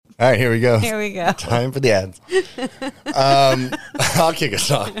All right, here we go. Here we go. Time for the ads. I'll kick us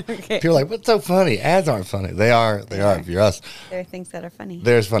off. Okay. People are like, what's so funny? Ads aren't funny. They are. They are if you're us. There are things that are funny.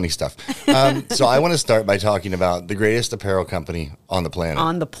 There's funny stuff. So I want to start by talking about the greatest apparel company on the planet.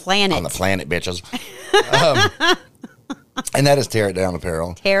 On the planet. On the planet, bitches. And that is Tear It Down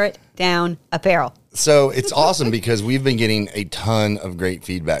Apparel. Tear It Down Apparel. So it's awesome because we've been getting a ton of great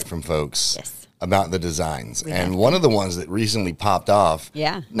feedback from folks. Yes. About the designs. And one of the ones that recently popped off,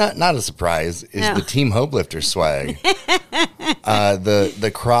 not a surprise, is the Team Hopelifter swag.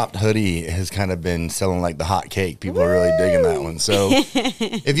 The cropped hoodie has kind of been selling like the hot cake. People are really digging that one. So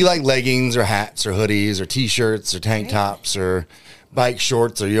if you like leggings or hats or hoodies or T-shirts or tank tops or bike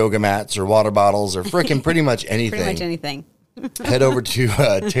shorts or yoga mats or water bottles or frickin' pretty much anything. Head over to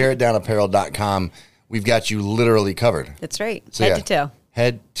tearitdownapparel.com. We've got you literally covered. That's right. So, Head to toe.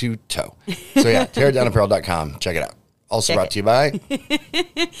 Head to toe. So yeah, tearitdownapparel.com. Check it out. Also brought to you by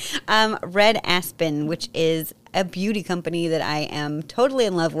Red Aspen, which is a beauty company that I am totally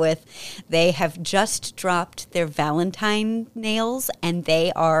in love with. They have just dropped their Valentine nails, and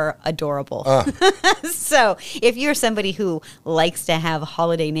they are adorable. So if you're somebody who likes to have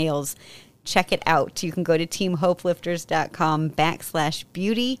holiday nails, check it out. You can go to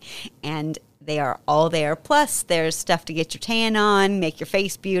teamhopelifters.com/beauty, and they are all there. Plus, there's stuff to get your tan on, make your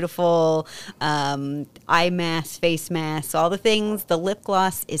face beautiful, eye mask, face masks, all the things. The lip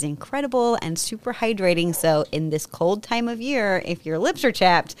gloss is incredible and super hydrating. So in this cold time of year, if your lips are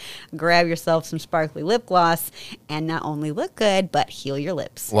chapped, grab yourself some sparkly lip gloss and not only look good, but heal your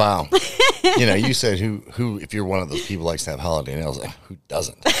lips. Wow. You said who, if you're one of those people who likes to have holiday nails, like, who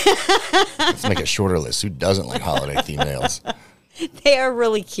doesn't? Let's make a shorter list. Who doesn't like holiday themed nails? They are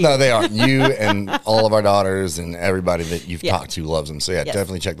really cute. No, they are. You and all of our daughters and everybody that you've talked to loves them. So,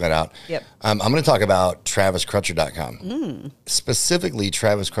 definitely check that out. Yep. I'm going to talk about TravisCrutcher.com. Specifically,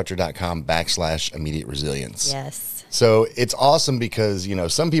 TravisCrutcher.com /immediate resilience. Yes. So, it's awesome because,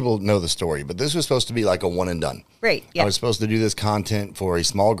 some people know the story, but this was supposed to be like a one and done. Right. Yeah. I was supposed to do this content for a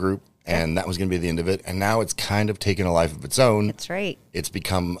small group, and that was going to be the end of it. And now it's kind of taken a life of its own. That's right. It's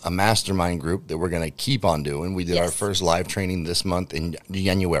become a mastermind group that we're going to keep on doing. We did our first live training this month in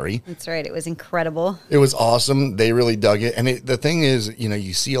January. That's right. It was incredible. It was awesome. They really dug it. And the thing is,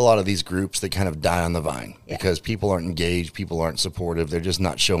 you see a lot of these groups that kind of die on the vine because people aren't engaged, people aren't supportive, they're just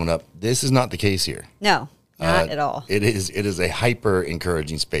not showing up. This is not the case here. No. Not at all. It is a hyper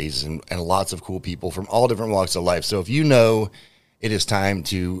encouraging space and lots of cool people from all different walks of life. So if you know it is time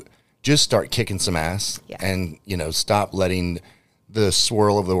to just start kicking some ass and, stop letting the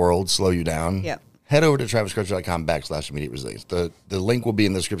swirl of the world slow you down. Yep. Head over to TravisCrutcher.com /immediate resilience. The link will be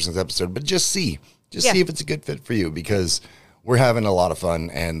in the description of this episode, but just see if it's a good fit for you because we're having a lot of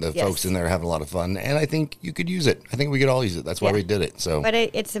fun and the folks in there are having a lot of fun. And I think you could use it. I think we could all use it. That's why we did it. So, but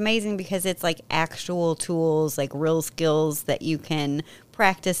it's amazing because it's like actual tools, like real skills that you can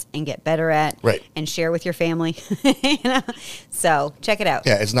practice and get better at and share with your family. So check it out.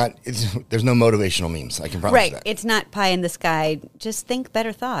 Yeah, there's no motivational memes. I can promise you that. It's not pie in the sky. Just think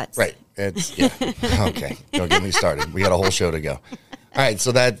better thoughts. Right. It's okay. Don't get me started. We got a whole show to go. All right,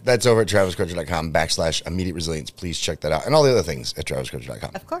 so that's over at TravisCrutcher.com /immediate resilience. Please check that out. And all the other things at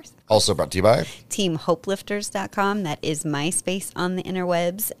TravisCrutcher.com. Of course. Also brought to you by TeamHopelifters.com. That is my space on the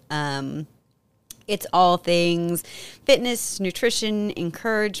interwebs. It's all things fitness, nutrition,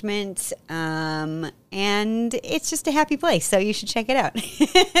 encouragement, and it's just a happy place. So you should check it out.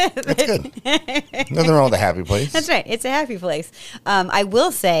 That's good. Nothing wrong with a happy place. That's right. It's a happy place. I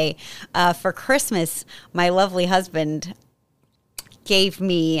will say for Christmas, my lovely husband gave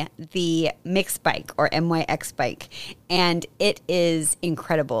me the Mix bike or MYX bike, and it is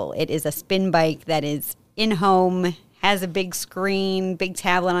incredible. It is a spin bike that is in-home, has a big screen, big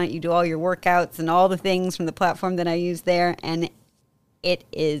tablet on it. You do all your workouts and all the things from the platform that I use there, and it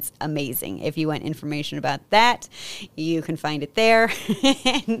is amazing. If you want information about that, you can find it there.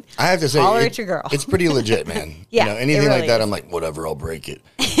 I have to say, holler at your girl. It's pretty legit, man. really Anything like that, is. I'm like, whatever, I'll break it.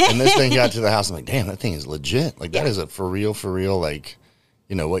 And this thing got to the house, I'm like, damn, that thing is legit. Like that is a for real, like,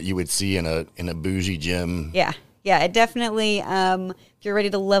 what you would see in a bougie gym. Yeah. Yeah, it definitely, if you're ready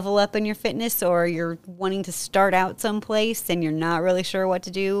to level up in your fitness or you're wanting to start out someplace and you're not really sure what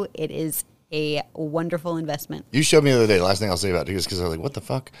to do, it is a wonderful investment. You showed me the other day, last thing I'll say about it is because I was like, what the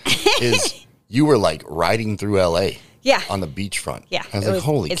fuck? Is you were like riding through L.A. Yeah. On the beachfront. Yeah. I was like,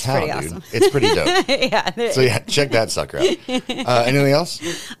 holy cow, dude. Awesome. It's pretty dope. Yeah. So, check that sucker out. Anything else?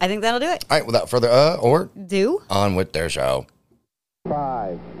 I think that'll do it. All right, without further on with their show.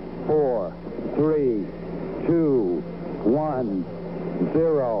 5, 4, 3, 2, 1,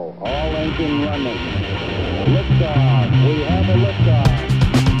 0. All engine running. Liftoff. We have a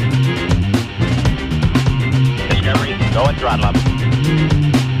liftoff. throttle up.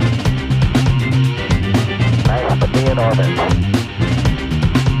 Nice to be in orbit.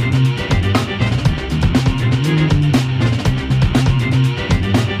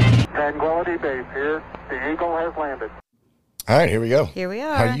 Tranquility Base here. The Eagle has landed. All right, here we go. Here we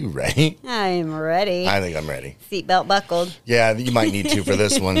are. Are you ready? I'm ready. I think I'm ready. Seatbelt buckled. Yeah, you might need to for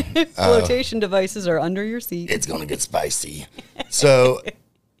this one. Flotation devices are under your seat. It's going to get spicy. So,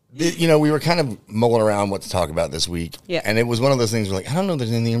 we were kind of mulling around what to talk about this week. Yeah. And it was one of those things where I don't know if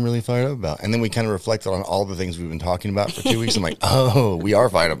there's anything I'm really fired up about. And then we kind of reflected on all the things we've been talking about for 2 weeks. I'm like, oh, we are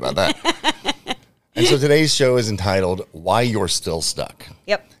fired up about that. And so today's show is entitled Why You're Still Stuck.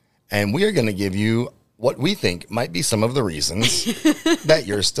 Yep. And we are going to give you what we think might be some of the reasons that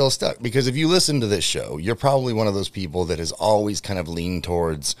you're still stuck. Because if you listen to this show, you're probably one of those people that has always kind of leaned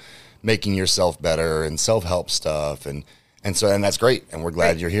towards making yourself better and self-help stuff. And that's great. And we're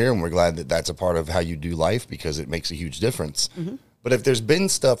glad you're here. And we're glad that that's a part of how you do life because it makes a huge difference. Mm-hmm. But if there's been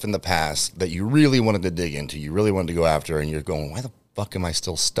stuff in the past that you really wanted to dig into, you really wanted to go after, and you're going, why the fuck am I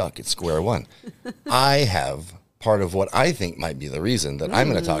still stuck at square one? I have part of what I think might be the reason that I'm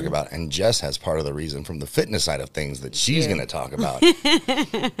going to talk about, and Jess has part of the reason from the fitness side of things that she's going to talk about.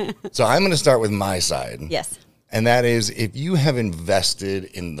 So I'm going to start with my side. Yes. And that is, if you have invested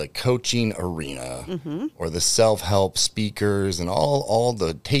in the coaching arena or the self-help speakers and all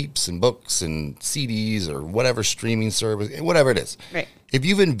the tapes and books and CDs or whatever streaming service, whatever it is, right. If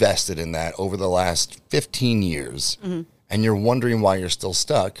you've invested in that over the last 15 years and you're wondering why you're still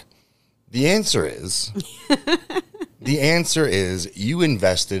stuck, the answer is you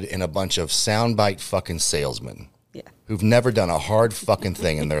invested in a bunch of soundbite fucking salesmen who've never done a hard fucking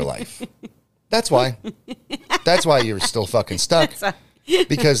thing in their life. That's why. That's why you're still fucking stuck.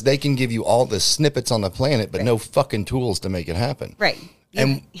 Because they can give you all the snippets on the planet, but no fucking tools to make it happen. Right.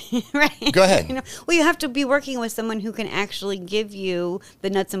 And right. Go ahead. Well, you have to be working with someone who can actually give you the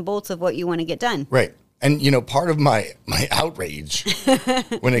nuts and bolts of what you want to get done. Right. And, part of my outrage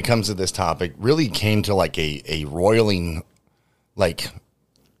when it comes to this topic really came to a roiling,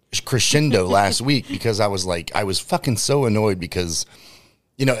 crescendo last week because I was fucking so annoyed because,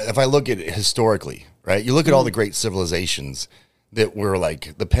 if I look at it historically, right, you look at all the great civilizations that were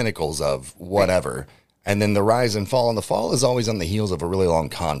the pinnacles of whatever, right. And then the rise and fall, and the fall is always on the heels of a really long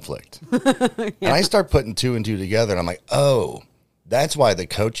conflict. And I start putting two and two together, and I'm like, oh, that's why the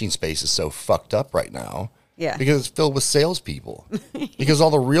coaching space is so fucked up right now. Yeah. Because it's filled with salespeople. Because all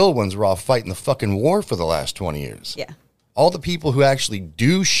the real ones were off fighting the fucking war for the last 20 years. Yeah. All the people who actually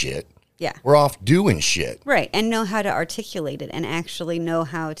do shit were off doing shit. Right. And know how to articulate it and actually know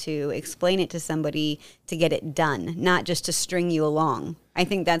how to explain it to somebody to get it done, not just to string you along. I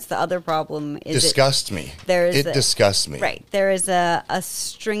think that's the other problem. It disgusts me. Right. There is a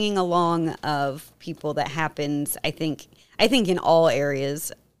stringing along of people that happens, I think in all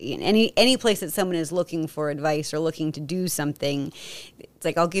areas, in any place that someone is looking for advice or looking to do something,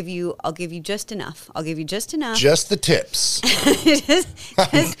 it's I'll give you just enough. I'll give you just enough. Just the tips.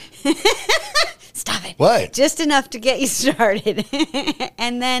 Stop it. What? Just enough to get you started.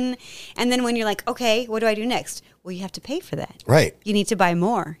 and then when you're like, okay, what do I do next? Well, you have to pay for that. Right. You need to buy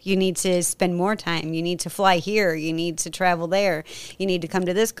more. You need to spend more time. You need to fly here. You need to travel there. You need to come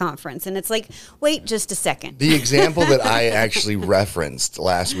to this conference. And it's wait just a second. The example that I actually referenced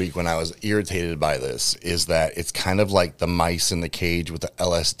last week when I was irritated by this is that it's kind of like the mice in the cage with the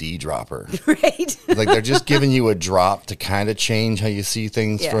LSD dropper. Right. They're just giving you a drop to kind of change how you see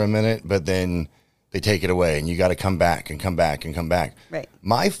things for a minute, but then they take it away, and you got to come back and come back and come back. Right.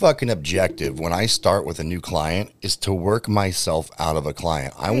 My fucking objective when I start with a new client is to work myself out of a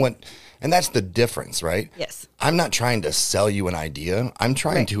client. And that's the difference, right? Yes. I'm not trying to sell you an idea. I'm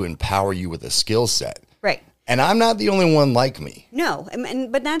trying to empower you with a skill set. Right. And I'm not the only one like me. No,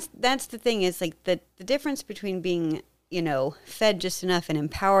 but that's the thing is the difference between being, fed just enough and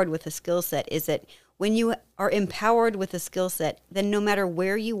empowered with a skill set is that when you are empowered with a skill set, then no matter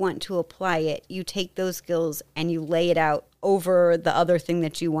where you want to apply it, you take those skills and you lay it out over the other thing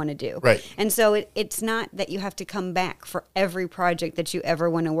that you want to do. Right. And so it's not that you have to come back for every project that you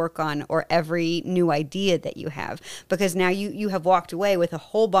ever want to work on or every new idea that you have, because now you have walked away with a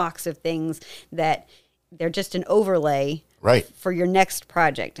whole box of things that they're just an overlay for your next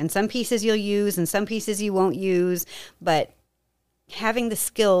project. And some pieces you'll use and some pieces you won't use, but having the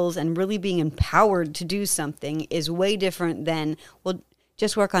skills and really being empowered to do something is way different than, well,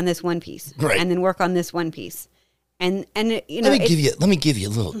 just work on this one piece and then work on this one piece. And you know, let me give you a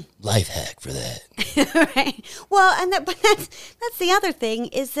little life hack for that. Right. Well, but that's the other thing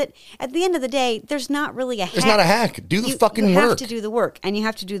is that at the end of the day, there's not really a hack. There's not a hack. Do the fucking work. You have to do the work, and you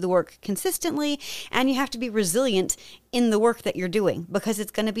have to do the work consistently, and you have to be resilient in the work that you're doing, because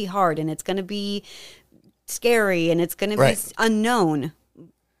it's going to be hard and it's going to be scary and it's going to be unknown.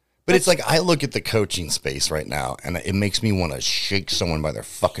 But it's like, I look at the coaching space right now and it makes me want to shake someone by their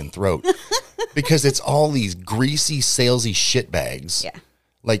fucking throat because it's all these greasy, salesy shitbags,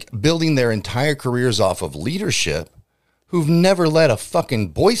 like building their entire careers off of leadership who've never led a fucking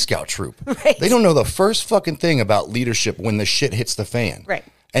Boy Scout troop. Right. They don't know the first fucking thing about leadership when the shit hits the fan. Right.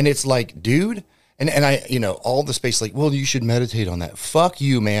 And it's like, dude... And I, you know, all the space like, well, you should meditate on that. Fuck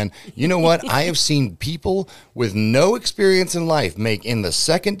you, man. You know what? I have seen people with no experience in life make in the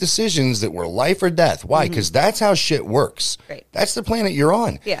second decisions that were life or death. Why? Because that's how shit works. Right. That's the planet you're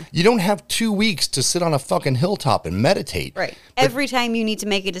on. Yeah. You don't have 2 weeks to sit on a fucking hilltop and meditate. Right. Every time you need to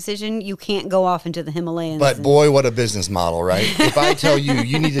make a decision, you can't go off into the Himalayas. But boy, what a business model, right? If I tell you,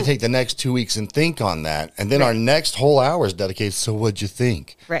 you need to take the next 2 weeks and think on that, and then our next whole hour is dedicated, so what'd you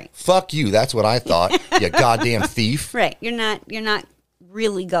think? Right. Fuck you. That's what I thought. You goddamn thief. Right. You're not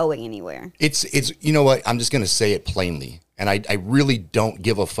really going anywhere. It's you know what? I'm just going to say it plainly. And I really don't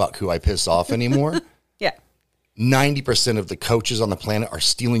give a fuck who I piss off anymore. Yeah. 90% of the coaches on the planet are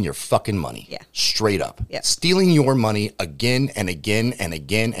stealing your fucking money. Yeah. Straight up. Yeah. Stealing your money again and again and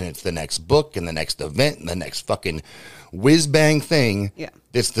again. And it's the next book and the next event and the next fucking whiz bang thing. Yeah.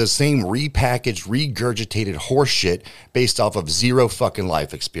 It's the same repackaged, regurgitated horse shit based off of zero fucking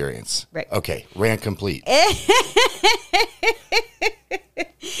life experience. Right. Okay. Rant complete.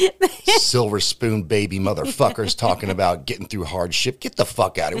 Silver spoon baby motherfuckers talking about getting through hardship. Get the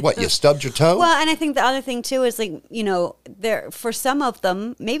fuck out of it. What, you stubbed your toe? Well, and I think the other thing too is, like, you know, there, for some of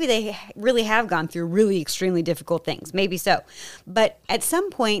them, maybe they really have gone through really extremely difficult things. Maybe so. But at some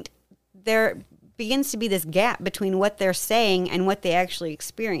point, there begins to be this gap between what they're saying and what they actually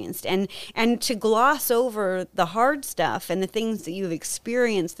experienced, and to gloss over the hard stuff and the things that you've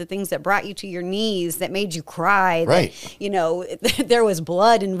experienced, the things that brought you to your knees, that made you cry, right? That, you know, there was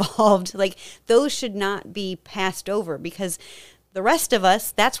blood involved. Like, those should not be passed over, because the rest of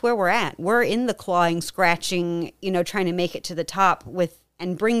us, that's where we're at. We're in the clawing, scratching, you know, trying to make it to the top with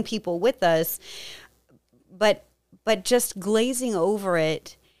and bring people with us, but just glazing over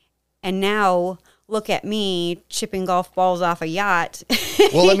it. And now look at me chipping golf balls off a yacht.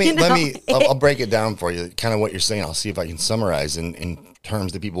 Well, I'll break it down for you, kind of what you're saying. I'll see if I can summarize in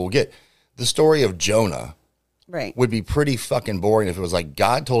terms that people will get. The story of Jonah would be pretty fucking boring if it was like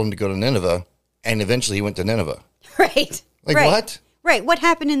God told him to go to Nineveh and eventually he went to Nineveh. Right. Like, what? Right. What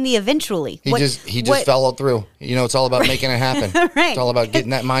happened in the eventually? He just followed through. You know, it's all about making it happen. Right. It's all about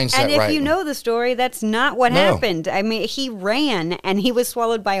getting that mindset right. And if you know the story, that's not what happened. I mean, he ran and he was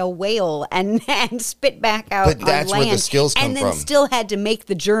swallowed by a whale and spit back out on land. But that's where the skills come from. And then still had to make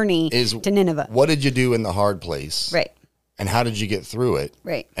the journey to Nineveh. What did you do in the hard place? Right. And how did you get through it?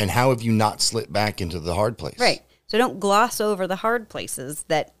 Right. And how have you not slipped back into the hard place? Right. So don't gloss over the hard places.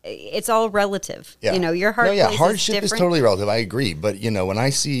 That it's all relative. Yeah. You know, your hard place hardship is is totally relative. I agree. But, you know, when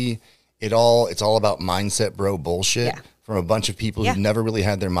I see it's all about mindset bro bullshit from a bunch of people who've never really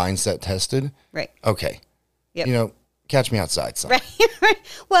had their mindset tested. Right. Okay. Yep. You know, catch me outside, son. Right.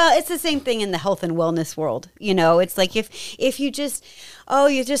 Well, it's the same thing in the health and wellness world. You know, it's like if you just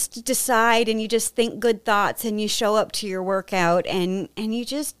decide and you just think good thoughts and you show up to your workout and you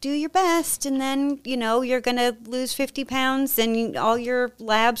just do your best, and then, you know, you're going to lose 50 pounds and all your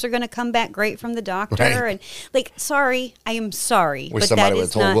labs are going to come back great from the doctor. Right. And like, I am sorry. Wish somebody would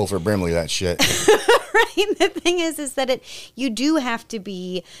have told Wilford Brimley that shit. Right. The thing is that you do have to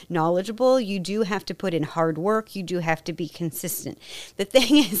be knowledgeable. You do have to put in hard work. You do have to be consistent. The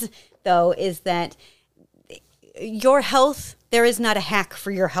thing is, though, is that your health, there is not a hack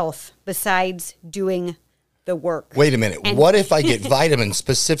for your health besides doing the work. Wait a minute. What if I get vitamins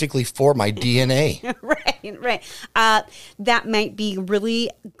specifically for my DNA? Right. That might be really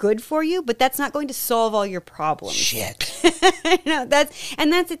good for you, but that's not going to solve all your problems. Shit. That's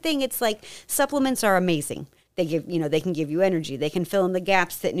the thing. It's like supplements are amazing. They can give you energy. They can fill in the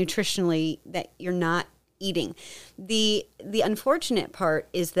gaps that nutritionally that you're not eating. The unfortunate part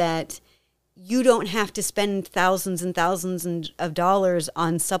is that you don't have to spend thousands and thousands of dollars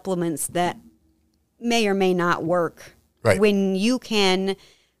on supplements that may or may not work. Right. When you can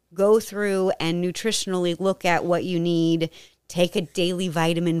go through and nutritionally look at what you need, take a daily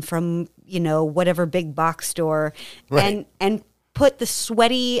vitamin from, you know, whatever big box store, right, and put the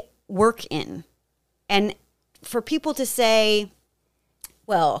sweaty work in. And for people to say,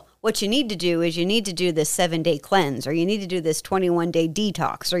 well, What you need to do is you need to do this 7-day cleanse, or you need to do this 21-day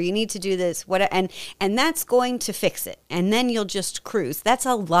detox, or you need to do this and that's going to fix it. And then you'll just cruise. That's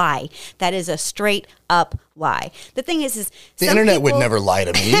a lie. That is a straight up lie. The thing is the internet would never lie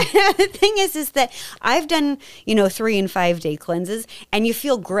to me. The thing is that I've done, 3 and 5 day cleanses, and you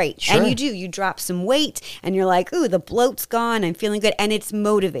feel great. Sure. And you drop some weight, and you're like, ooh, the bloat's gone. I'm feeling good. And it's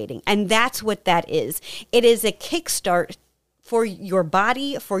motivating. And that's what that is. It is a kickstart for your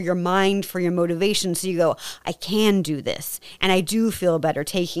body, for your mind, for your motivation. So you go, I can do this. And I do feel better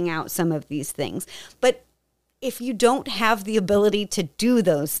taking out some of these things. But if you don't have the ability to do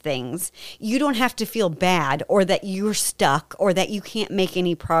those things, you don't have to feel bad or that you're stuck or that you can't make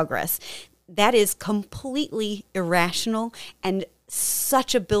any progress. That is completely irrational and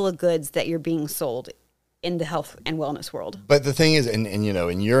such a bill of goods that you're being sold in the health and wellness world. But the thing is, and in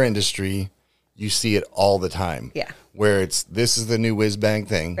your industry, you see it all the time. Yeah. Where this is the new whiz bang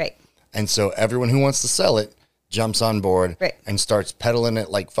thing. Right. And so everyone who wants to sell it jumps on board and starts peddling it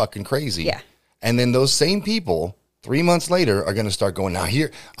like fucking crazy. Yeah. And then those same people 3 months later are going to start going, now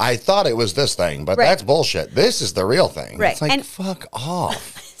here, I thought it was this thing, but that's bullshit. This is the real thing. Right. It's like, and fuck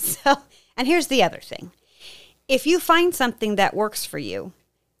off. So, and here's the other thing. If you find something that works for you,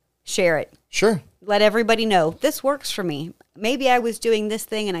 share it. Sure. Let everybody know this works for me. Maybe I was doing this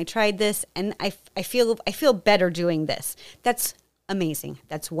thing and I tried this and I feel better doing this. That's amazing.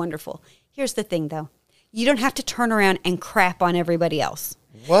 That's wonderful. Here's the thing though. You don't have to turn around and crap on everybody else.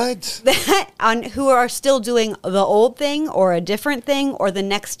 What? On who are still doing the old thing or a different thing or the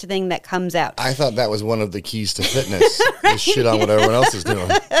next thing that comes out. I thought that was one of the keys to fitness. Right? Is shit on what everyone else is doing.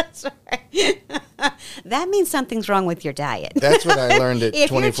 That's right. That means something's wrong with your diet. That's what I learned at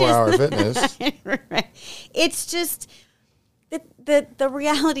 24-Hour Fitness. Right. It's just the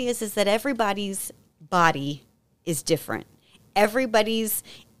reality is that everybody's body is different. Everybody's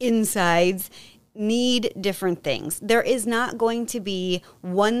insides need different things. There is not going to be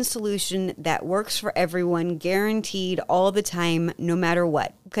one solution that works for everyone, guaranteed all the time, no matter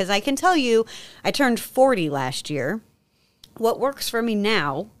what. Because I can tell you, I turned 40 last year. What works for me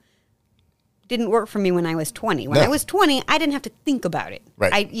now didn't work for me when I was 20. When I was 20, I didn't have to think about it.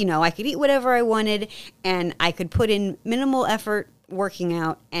 Right. I could eat whatever I wanted, and I could put in minimal effort working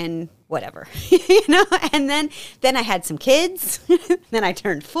out and whatever, and then I had some kids, then I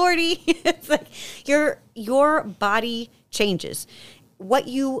turned 40. It's like your body changes. What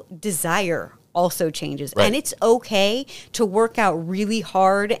you desire also changes. Right. And it's okay to work out really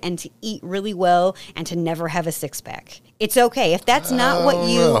hard and to eat really well and to never have a six pack. It's okay. If that's not what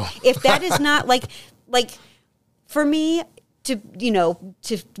you, if that is not like for me, to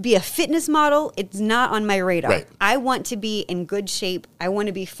be a fitness model, it's not on my radar. Right. I want to be in good shape. I want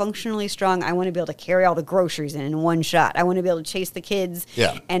to be functionally strong. I want to be able to carry all the groceries in one shot. I want to be able to chase the kids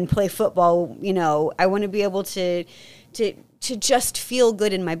and play football. I want to be able to just feel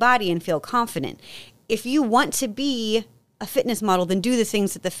good in my body and feel confident. If you want to be a fitness model, then do the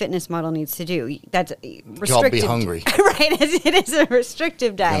things that the fitness model needs to do. That's restrictive. Be hungry. Right. It is a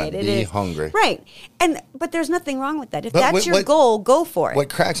restrictive diet. It is hungry. Right. But there's nothing wrong with that. If that's your goal, go for it. What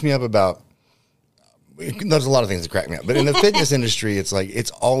cracks me up about, there's a lot of things that crack me up, but in the fitness industry, it's like,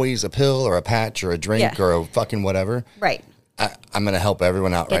 it's always a pill or a patch or a drink or a fucking whatever. Right. I'm going to help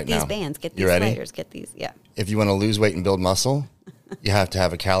everyone out right now. Get these bands, get these sliders, get these, If you want to lose weight and build muscle, you have to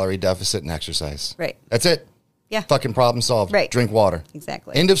have a calorie deficit and exercise. Right. That's it. Yeah. Fucking problem solved. Right. Drink water.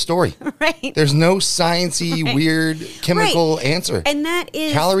 Exactly. End of story. Right. There's no sciencey, weird chemical answer. And that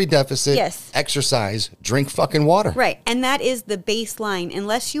is calorie deficit, exercise, drink fucking water. Right. And that is the baseline.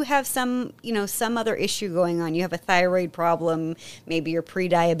 Unless you have some other issue going on. You have a thyroid problem, maybe you're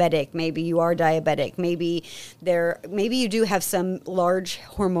pre-diabetic, maybe you are diabetic, maybe you do have some large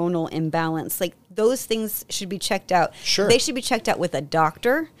hormonal imbalance. Like those things should be checked out. Sure. They should be checked out with a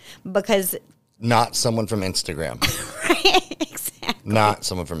doctor because not someone from Instagram. Right, exactly. Not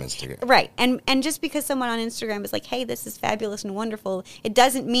someone from Instagram. Right. And just because someone on Instagram is like, hey, this is fabulous and wonderful, it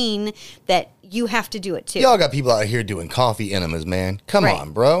doesn't mean that you have to do it too. Y'all got people out here doing coffee enemas, man. Come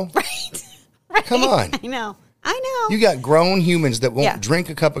on, bro. Right. Come on. I know. You got grown humans that won't drink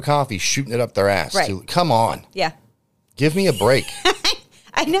a cup of coffee shooting it up their ass. Right. Come on. Yeah. Give me a break.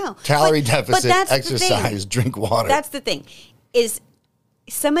 I know. Calorie deficit, exercise, drink water. That's the thing. Is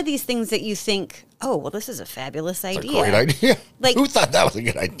some of these things that you think, oh, well, this is a fabulous idea. It's a great idea. Like, who thought that was a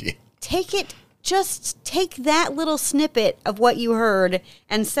good idea? Just take that little snippet of what you heard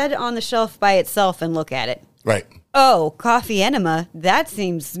and set it on the shelf by itself and look at it. Right. Oh, coffee enema. That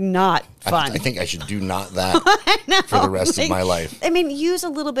seems not fun. I think I should do not that for the rest of my life. I mean, use a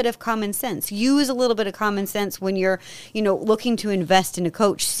little bit of common sense. Use a little bit of common sense when you're, looking to invest in a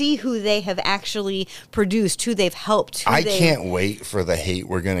coach. See who they have actually produced, who they've helped. I can't wait for the hate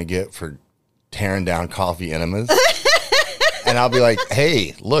we're going to get for tearing down coffee enemas. And I'll be like,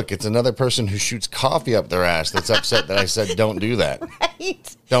 hey, look, it's another person who shoots coffee up their ass that's upset that I said don't do that.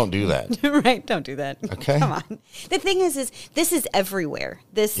 Right. Don't do that. Right, don't do that. Okay. Come on. The thing is this is everywhere.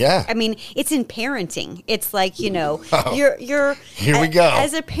 I mean, it's in parenting. It's like, you're Here we go.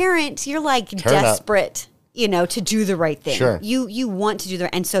 As a parent, you're like desperate. To do the right thing. Sure. You want to do the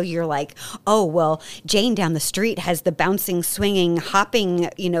right, and so you're like, oh, well, Jane down the street has the bouncing, swinging, hopping,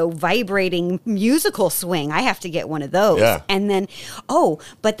 vibrating musical swing. I have to get one of those. Yeah. And then,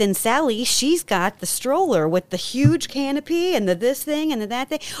 but then Sally, she's got the stroller with the huge canopy and the this thing and the that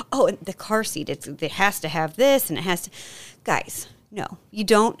thing. Oh, and the car seat, it has to have this and it has to, guys. No, you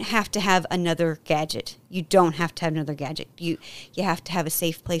don't have to have another gadget. You don't have to have another gadget. You have to have a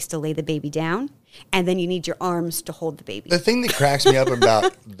safe place to lay the baby down, and then you need your arms to hold the baby. The thing that cracks me up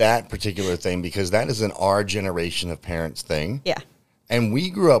about that particular thing, because that is an our generation of parents thing. Yeah. And we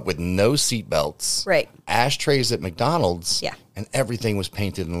grew up with no seatbelts. Right. Ashtrays at McDonald's. Yeah. And everything was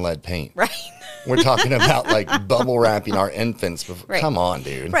painted in lead paint. Right. We're talking about like bubble wrapping our infants. Right. Come on,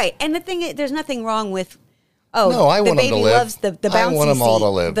 dude. Right. And the thing is, there's nothing wrong with, I want baby them to live. Loves the bouncy I want them all to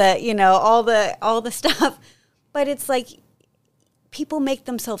live. All the stuff. But it's like people make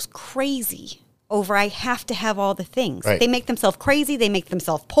themselves crazy over I have to have all the things. Right. They make themselves crazy. They make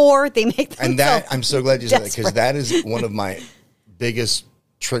themselves poor. They make themselves And that, I'm so glad you said that, desperate. because that is one of my biggest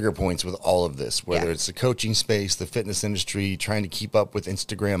trigger points with all of this, whether it's the coaching space, the fitness industry, trying to keep up with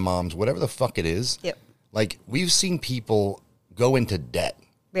Instagram moms, whatever the fuck it is. Yep. Like, we've seen people go into debt.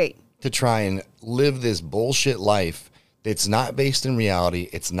 Right. To try and live this bullshit life that's not based in reality,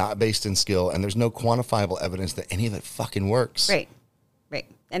 it's not based in skill, and there's no quantifiable evidence that any of it fucking works. Right.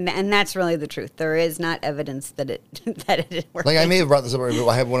 And that's really the truth. There is not evidence that it works. Like, I may have brought this up, but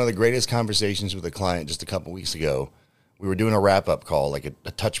I had one of the greatest conversations with a client just a couple weeks ago. We were doing a wrap-up call, like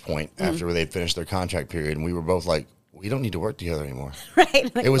a touch point after they'd finished their contract period, and we were both like, we don't need to work together anymore.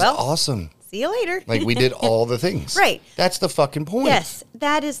 Right. Like, it was awesome. See you later. Like, we did all the things. Right. That's the fucking point. Yes,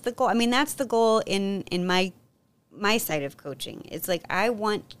 that is the goal. I mean, that's the goal in my side of coaching. It's like, I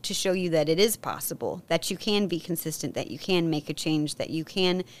want to show you that it is possible, that you can be consistent, that you can make a change, that you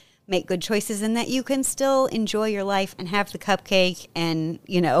can make good choices, and that you can still enjoy your life and have the cupcake and,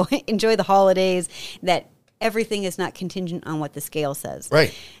 enjoy the holidays, that everything is not contingent on what the scale says.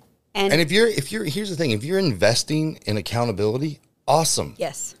 Right. And if you're here's the thing, if you're investing in accountability, awesome.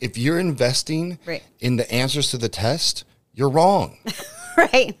 Yes. If you're investing in the answers to the test, you're wrong.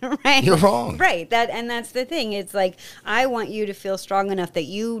 Right. You're wrong. Right. That's the thing. It's like, I want you to feel strong enough that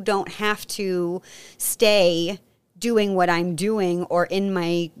you don't have to stay doing what I'm doing or in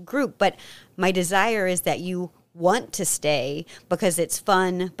my group, but my desire is that you want to stay because it's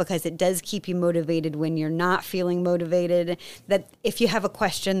fun, because it does keep you motivated when you're not feeling motivated, that if you have a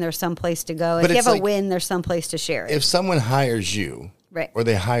question, there's some place to go. If you have a win, there's some place to share it. If someone hires you or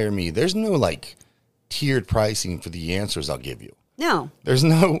they hire me, there's no like tiered pricing for the answers I'll give you. No. There's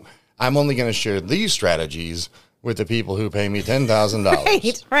no, I'm only going to share these strategies with the people who pay me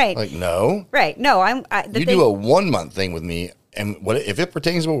 $10,000. Right. Like, no. Right. No, you do a 1 month thing with me, and if it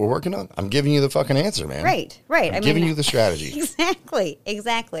pertains to what we're working on, I'm giving you the fucking answer, man. Right. I'm giving you the strategy. Exactly.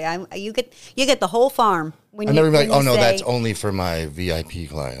 You get the whole farm. I'm never like, oh no, that's only for my VIP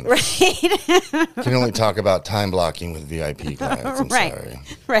clients. Right. Can only talk about time blocking with VIP clients. I'm sorry.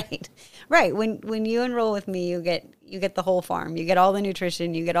 Right. When you enroll with me, you get the whole farm. You get all the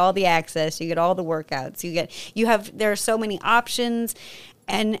nutrition, you get all the access, you get all the workouts. There are so many options,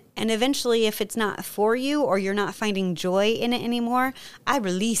 and eventually, if it's not for you or you're not finding joy in it anymore, I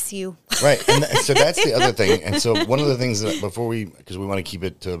release you. Right. And so that's the other thing. And so one of the things that because we want to keep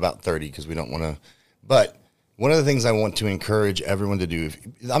it to about 30 because we don't want to, but one of the things I want to encourage everyone to do,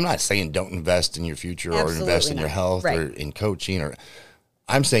 I'm not saying don't invest in your future or invest in your health or in coaching,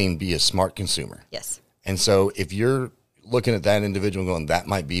 I'm saying be a smart consumer. Yes. And so if you're looking at that individual going, that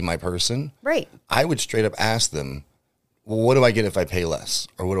might be my person. Right. I would straight up ask them, well, what do I get if I pay less?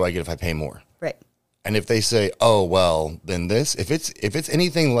 Or what do I get if I pay more? Right. And if they say, oh, well, then this, if it's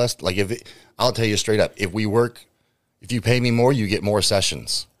anything less, like I'll tell you straight up, if you pay me more, you get more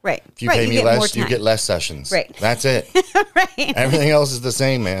sessions. Right. If you pay me less, you get less sessions. Right. That's it. Right. Everything else is the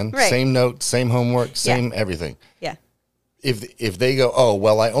same, man. Right. Same notes, same homework, same everything. Yeah. If they go, oh,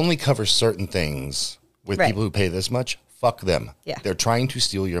 well, I only cover certain things with people who pay this much, fuck them. Yeah. They're trying to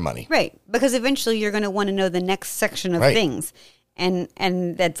steal your money. Right. Because eventually you're going to want to know the next section of things. And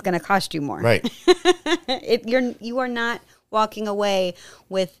that's going to cost you more. Right. You are not walking away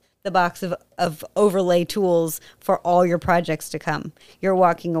with the box of overlay tools for all your projects to come. You're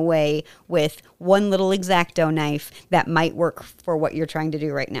walking away with one little X-Acto knife that might work for what you're trying to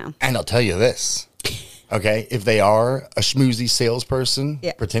do right now. And I'll tell you this, okay? If they are a schmoozy salesperson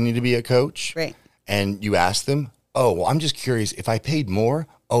pretending to be a coach, right, and you ask them, oh, well, I'm just curious, if I paid more,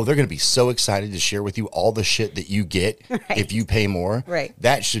 oh, they're going to be so excited to share with you all the shit that you get if you pay more. Right.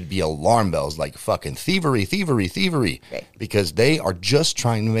 That should be alarm bells, like fucking thievery. Right. Because they are just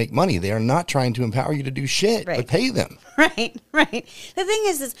trying to make money. They are not trying to empower you to do shit, but pay them. Right. The thing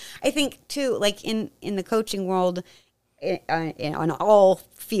is I think, too, like in the coaching world, on all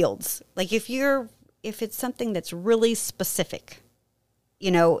fields, like if it's something that's really specific,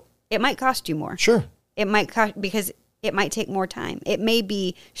 it might cost you more. Sure. It might cost because it might take more time. It may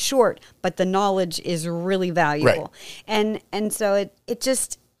be short, but the knowledge is really valuable. Right. And so it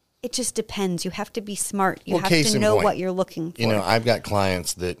just depends. You have to be smart. You have to know what you're looking for. I've got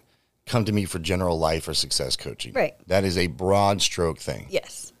clients that come to me for general life or success coaching. Right. That is a broad stroke thing.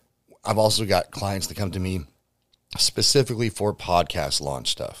 Yes. I've also got clients that come to me specifically for podcast launch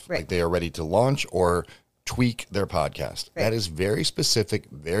stuff. Right. Like they are ready to launch or tweak their podcast. Right. That is very specific,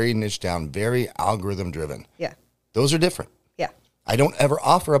 very niche down, very algorithm driven. Yeah. Those are different. Yeah. I don't ever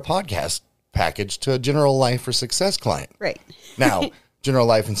offer a podcast package to a general life or success client. Right. Now, general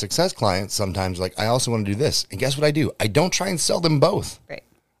life and success clients sometimes like, I also want to do this. And guess what I do? I don't try and sell them both. Right.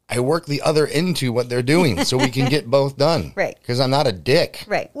 I work the other into what they're doing so we can get both done. Right. Because I'm not a dick.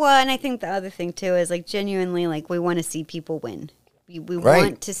 Right. Well, and I think the other thing too is like genuinely like we want to see people win. We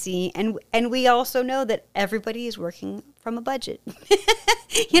want to see, and we also know that everybody is working from a budget.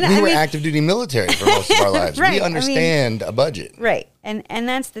 We were active duty military for most of our lives. Right. We understand a budget. Right. And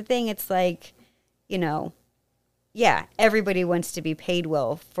that's the thing. It's like, everybody wants to be paid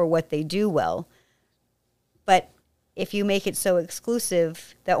well for what they do well. But if you make it so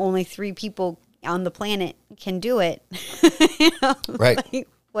exclusive that only 3 people on the planet can do it, right. Like,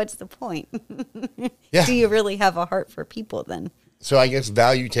 what's the point? Yeah. Do you really have a heart for people then? So I guess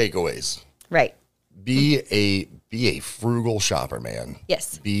value takeaways. Right. Be a frugal shopper, man.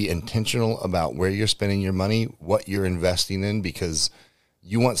 Yes. Be intentional about where you're spending your money, what you're investing in, because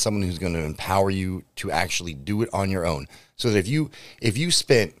you want someone who's going to empower you to actually do it on your own. So that if you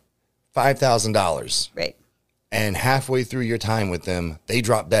spent $5,000, right, and halfway through your time with them, they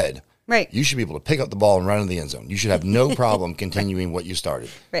drop dead. Right. You should be able to pick up the ball and run in the end zone. You should have no problem continuing what you started.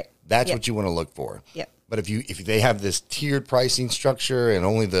 Right. That's what you want to look for. Yep. But if they have this tiered pricing structure and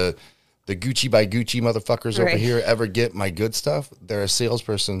only the Gucci by Gucci motherfuckers over here ever get my good stuff, they're a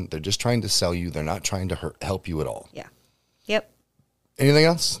salesperson. They're just trying to sell you. They're not trying to help you at all. Yeah. Yep. Anything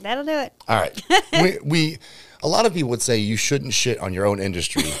else? That'll do it. All right. we a lot of people would say you shouldn't shit on your own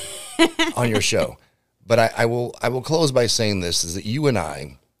industry on your show. But I will close by saying this, is that you and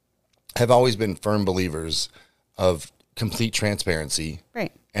I have always been firm believers of complete transparency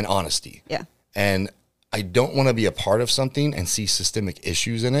and honesty. Yeah. And I don't want to be a part of something and see systemic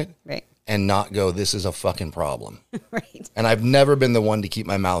issues in it and not go, this is a fucking problem. Right. And I've never been the one to keep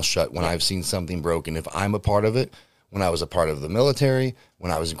my mouth shut when I've seen something broken. If I'm a part of it, when I was a part of the military,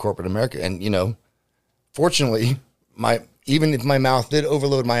 when I was in corporate America, and, fortunately, even if my mouth did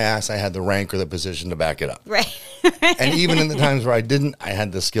overload my ass, I had the rank or the position to back it up. Right. And even in the times where I didn't, I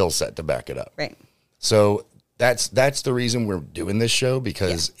had the skill set to back it up. Right. So that's the reason we're doing this show,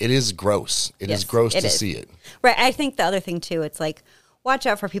 because it is gross. It is gross to see it. Right. I think the other thing too, it's like, watch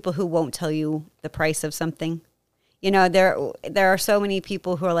out for people who won't tell you the price of something. There are so many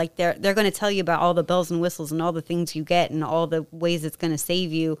people who are like, they're going to tell you about all the bells and whistles and all the things you get and all the ways it's going to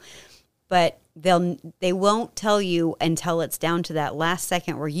save you. But they won't tell you until it's down to that last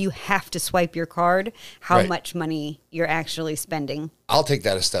second where you have to swipe your card how much money you're actually spending. I'll take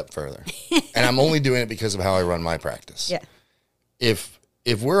that a step further. And I'm only doing it because of how I run my practice. Yeah. If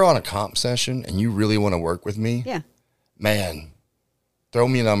we're on a comp session and you really want to work with me, man, throw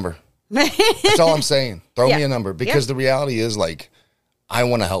me a number. That's all I'm saying. Throw me a number, because the reality is, like, I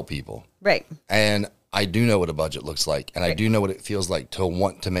want to help people. Right. And I do know what a budget looks like, and I do know what it feels like to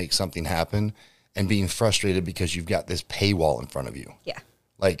want to make something happen and being frustrated because you've got this paywall in front of you. Yeah.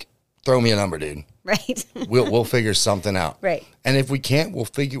 Like, throw me a number, dude. Right. We'll figure something out. Right. And if we can't,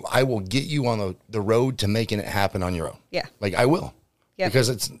 I will get you on the road to making it happen on your own. Yeah. Like, I will. Yeah. Because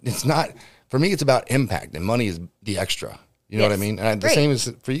it's not, for me, it's about impact, and money is the extra. You know what I mean? And the same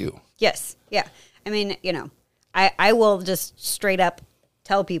is for you. Yes. Yeah. I mean, I will just straight up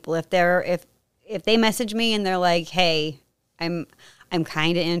tell people if if they message me and they're like, hey, I'm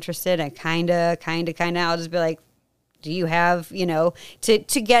kind of interested. I kind of, I'll just be like, do you have,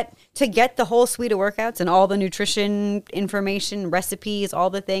 to get the whole suite of workouts and all the nutrition information, recipes, all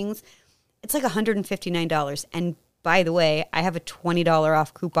the things, it's like $159. And by the way, I have a $20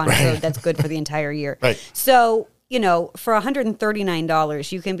 off coupon code that's good for the entire year. Right. So, for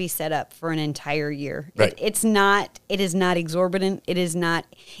 $139, you can be set up for an entire year. Right. It is not exorbitant. It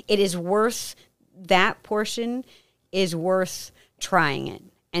is worth, that portion is worth trying it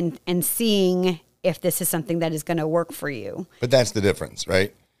and seeing if this is something that is going to work for you. But that's the difference,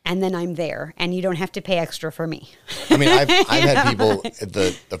 right? And then I'm there, and you don't have to pay extra for me. I mean, I've had people at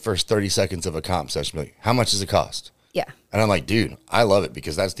the first 30 seconds of a comp session be like, how much does it cost? Yeah. And I'm like, dude, I love it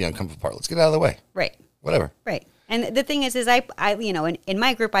because that's the uncomfortable part. Let's get it out of the way. Right. Whatever. Right. And the thing is I in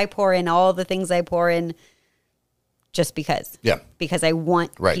my group, I pour in all the things I pour in just because. Yeah. Because I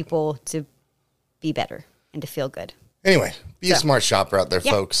want people to be better and to feel good. Anyway, be a smart shopper out there,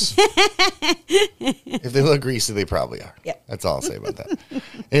 folks. If they look greasy, they probably are. Yeah. That's all I'll say about that.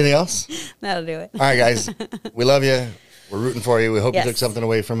 Anything else? That'll do it. All right, guys. We love you. We're rooting for you. We hope you took something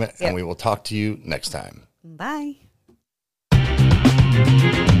away from it, and we will talk to you next time. Bye. Nice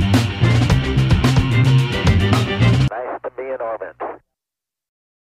to be in orbit.